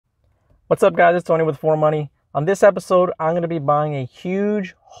What's up, guys? It's Tony with For Money. On this episode, I'm going to be buying a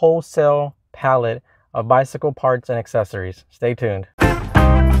huge wholesale pallet of bicycle parts and accessories. Stay tuned.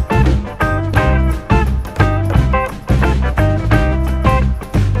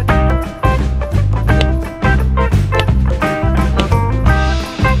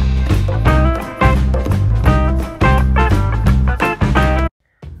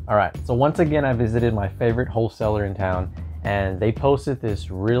 All right, so once again, I visited my favorite wholesaler in town, and they posted this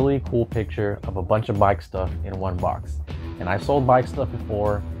really cool picture of a bunch of bike stuff in one box. And I sold bike stuff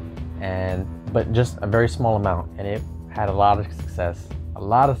before, but just a very small amount, and it had a lot of success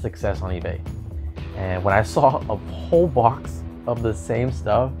on eBay. And when I saw a whole box of the same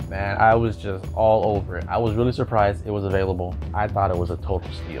stuff, man, I was just all over it. I was really surprised it was available. I thought it was a total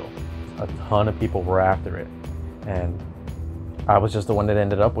steal. A ton of people were after it, and I was just the one that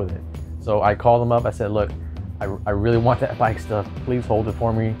ended up with it. So I called them up. I said, look, I really want that bike stuff. Please hold it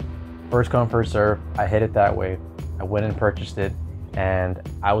for me. First come, first serve. I hit it that way. I went and purchased it, and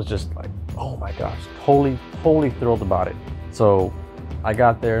I was just like, oh my gosh, totally thrilled about it. So I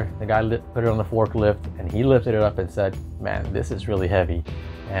got there, the guy put it on the forklift, and he lifted it up and said, man, this is really heavy.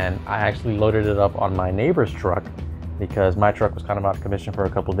 And I actually loaded it up on my neighbor's truck because my truck was kind of out of commission for a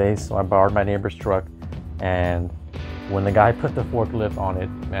couple of days. So I borrowed my neighbor's truck, and when the guy put the forklift on it,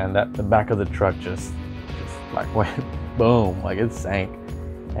 man, the back of the truck just like went boom, like it sank.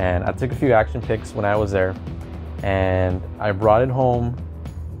 And I took a few action pics when I was there, and I brought it home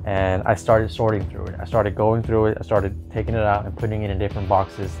and I started sorting through it. I started going through it. I started taking it out and putting it in different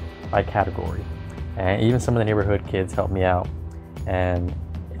boxes by category. And even some of the neighborhood kids helped me out. And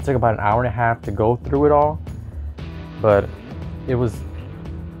it took about an hour and a half to go through it all, but it was,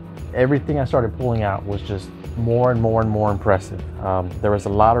 everything I started pulling out was just more and more impressive. There was a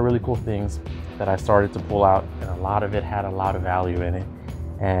lot of really cool things that I started to pull out, and a lot of it had a lot of value in it.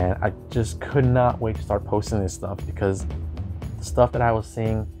 And I just could not wait to start posting this stuff, because the stuff that I was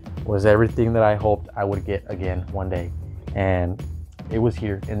seeing was everything that I hoped I would get again one day. And it was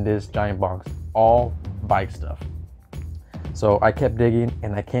here in this giant box, all bike stuff. So I kept digging,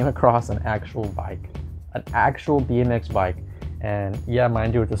 and I came across an actual bike, an actual BMX bike. And yeah,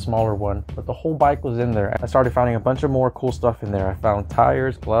 mind you, it's a smaller one, but the whole bike was in there. I started finding a bunch of more cool stuff in there. I found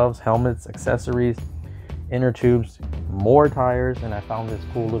tires, gloves, helmets, accessories, inner tubes, more tires, and I found this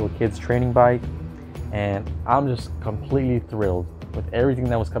cool little kids training bike. And I'm just completely thrilled with everything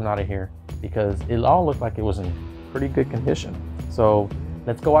that was coming out of here, because it all looked like it was in pretty good condition. So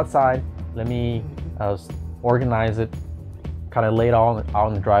let's go outside. Let me organize it, kind of lay it all out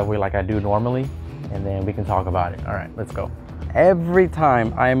in the driveway like I do normally, and then we can talk about it. All right, let's go. Every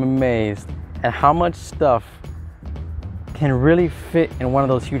time I am amazed at how much stuff can really fit in one of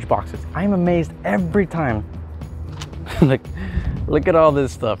those huge boxes. I'm amazed every time. Look at all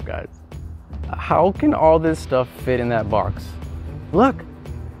this stuff, guys. How can all this stuff fit in that box? Look,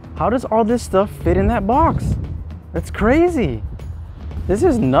 how does all this stuff fit in that box? That's crazy. This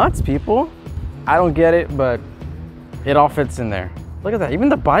is nuts, people. I don't get it, but it all fits in there. Look at that, even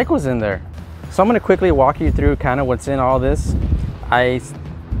the bike was in there. So I'm gonna quickly walk you through kind of what's in all this. I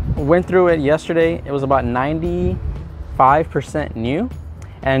went through it yesterday. It was about 95% new.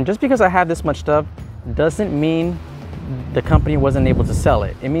 And just because I have this much stuff doesn't mean the company wasn't able to sell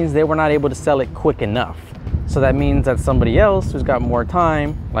it. It means they were not able to sell it quick enough. So that means that somebody else who's got more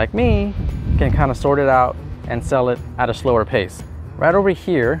time, like me, can kind of sort it out and sell it at a slower pace. Right over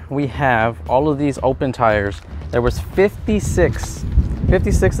here, we have all of these open tires. There was 56 of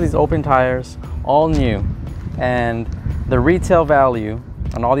these open tires, all new, and the retail value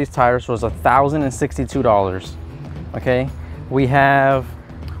on all these tires was $1,062. Okay, we have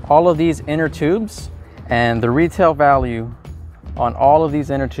all of these inner tubes, and the retail value on all of these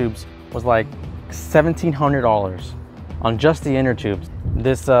inner tubes was like $1,700 on just the inner tubes.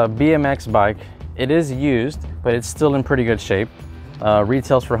 This BMX bike, it is used, but it's still in pretty good shape.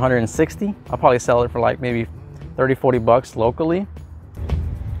 Retails for $160. I'll probably sell it for like maybe 30-40 bucks locally.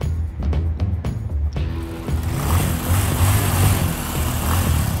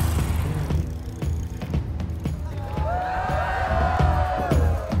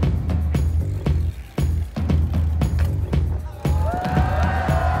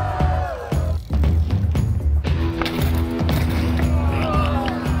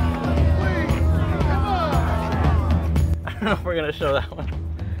 I don't know if we're gonna show that one.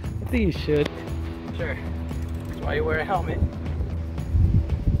 I think you should. Sure. That's why you wear a helmet.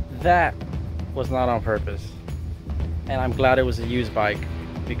 That was not on purpose. And I'm glad it was a used bike,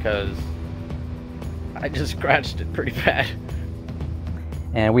 because I just scratched it pretty bad.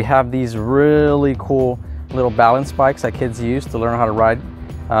 And we have these really cool little balance bikes that kids use to learn how to ride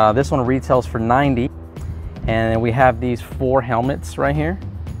This one retails for $90. And then we have these 4 helmets right here.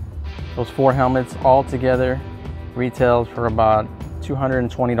 Those 4 helmets all together retails for about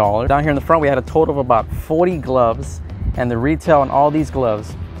 $220. Down here in the front, we had a total of about 40 gloves, and the retail on all these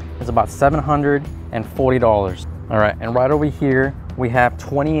gloves is about $740. All right, and right over here, we have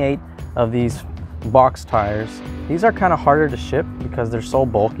 28 of these box tires. These are kind of harder to ship because they're so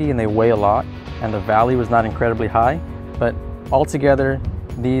bulky and they weigh a lot, and the value is not incredibly high, but altogether,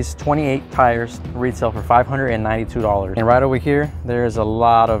 these 28 tires retail for $592. And right over here, there's a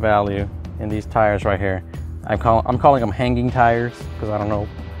lot of value in these tires right here. I'm calling them hanging tires because I don't know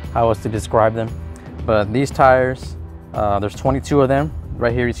how else to describe them. But these tires, there's 22 of them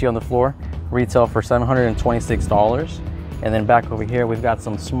right here you see on the floor, retail for $726. And then back over here, we've got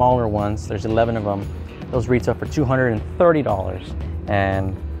some smaller ones. There's 11 of them. Those retail for $230.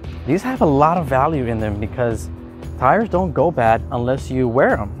 And these have a lot of value in them because tires don't go bad unless you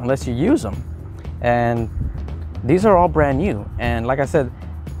wear them, unless you use them. And these are all brand new. And like I said,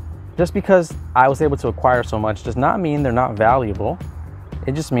 just because I was able to acquire so much does not mean they're not valuable.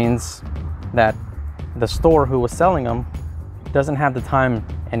 It just means that the store who was selling them doesn't have the time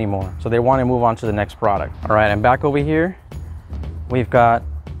anymore. So they want to move on to the next product. All right, and back over here, we've got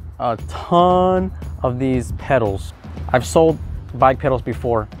a ton of these pedals. I've sold bike pedals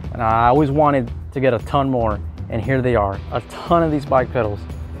before, and I always wanted to get a ton more. And here they are, a ton of these bike pedals.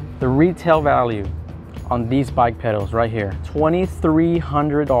 The retail value on these bike pedals right here,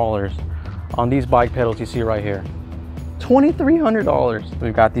 $2,300 on these bike pedals you see right here. $2,300.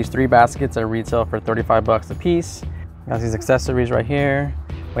 We've got these 3 baskets that retail for 35 bucks a piece. Got these accessories right here.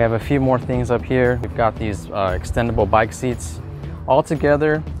 We have a few more things up here. We've got these extendable bike seats. All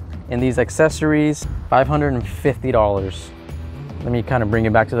together in these accessories, $550. Let me kind of bring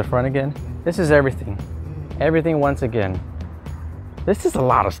it back to the front again. This is everything. Everything once again. This is a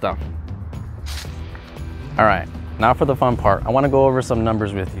lot of stuff. All right, now for the fun part. I want to go over some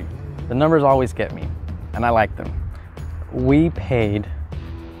numbers with you. The numbers always get me, and I like them. We paid,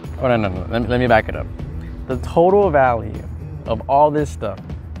 oh no, let me back it up. The total value of all this stuff,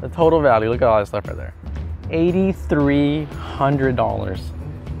 the total value, look at all this stuff right there. $8,300.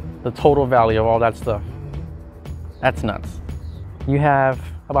 The total value of all that stuff. That's nuts. You have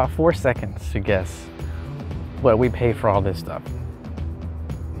about 4 seconds to guess what we pay for all this stuff.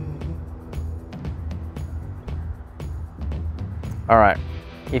 All right,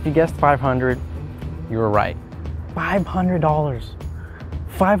 if you guessed 500, you were right. $500,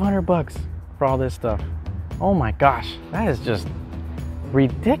 500 bucks for all this stuff. Oh my gosh, that is just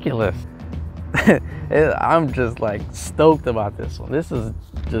ridiculous. I'm just like stoked about this one. This is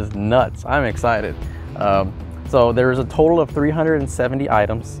just nuts. I'm excited. So there's a total of 370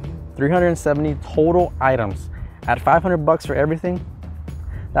 items, 370 total items. At 500 bucks for everything,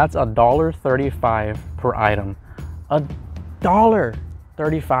 that's $1.35 per item.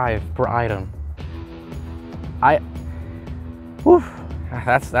 $1.35 per item.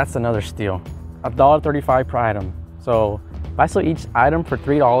 That's another steal. $1.35 per item. So if I sell each item for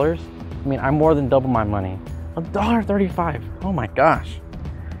 $3, I mean, I more than double my money. $1.35. Oh my gosh.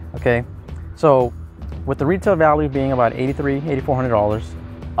 Okay, so with the retail value being about $8,400,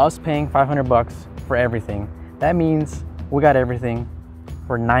 us paying 500 bucks for everything, that means we got everything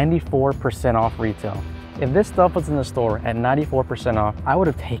for 94% off retail. If this stuff was in the store at 94% off, I would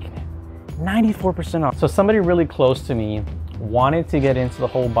have taken it. 94% off. So somebody really close to me wanted to get into the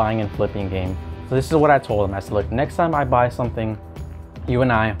whole buying and flipping game. So this is what I told him. I said, look, next time I buy something, you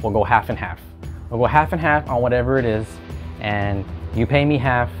and I will go half and half. We'll go half and half on whatever it is, and you pay me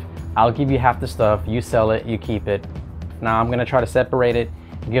half, I'll give you half the stuff, you sell it, you keep it. Now I'm gonna try to separate it,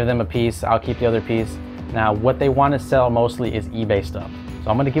 give them a piece, I'll keep the other piece. Now what they want to sell mostly is eBay stuff. So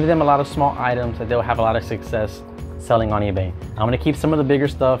I'm gonna give them a lot of small items that they'll have a lot of success selling on eBay. I'm gonna keep some of the bigger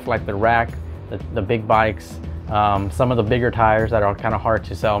stuff like the rack, the big bikes, some of the bigger tires that are kind of hard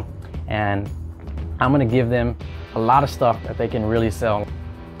to sell. And I'm gonna give them a lot of stuff that they can really sell.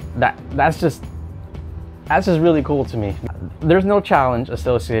 That's just really cool to me. There's no challenge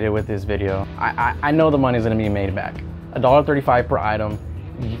associated with this video. I know the money's gonna be made back. $1.35 per item,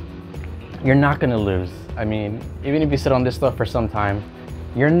 you're not gonna lose. I mean, even if you sit on this stuff for some time,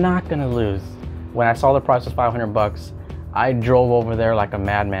 you're not gonna lose. When I saw the price was 500 bucks, I drove over there like a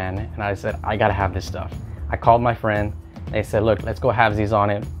madman and I said, I gotta have this stuff. I called my friend, they said, look, let's go halvesies on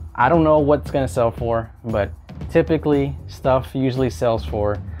it. I don't know what it's gonna sell for, but typically stuff usually sells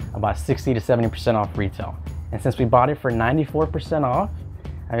for about 60 to 70% off retail. And since we bought it for 94% off,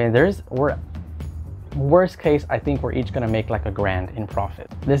 I mean, worst case, I think we're each gonna make like $1,000 in profit.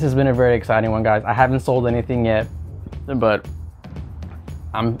 This has been a very exciting one, guys. I haven't sold anything yet, but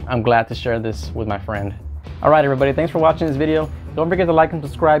I'm glad to share this with my friend. All right, everybody, thanks for watching this video. Don't forget to like and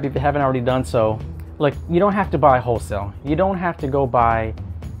subscribe if you haven't already done so. Look, you don't have to buy wholesale. You don't have to go buy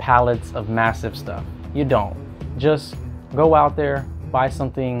pallets of massive stuff. You don't. Just go out there, buy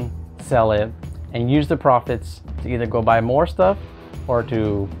something, sell it, and use the profits to either go buy more stuff or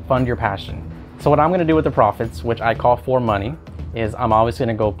to fund your passion. So what I'm gonna do with the profits, which I call for money, is I'm always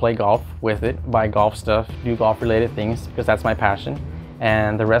gonna go play golf with it, buy golf stuff, do golf related things, because that's my passion.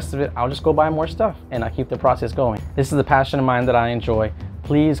 And the rest of it, I'll just go buy more stuff and I keep the process going. This is a passion of mine that I enjoy.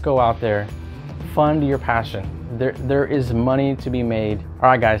 Please go out there, fund your passion. There is money to be made. All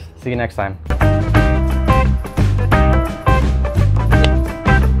right, guys, see you next time.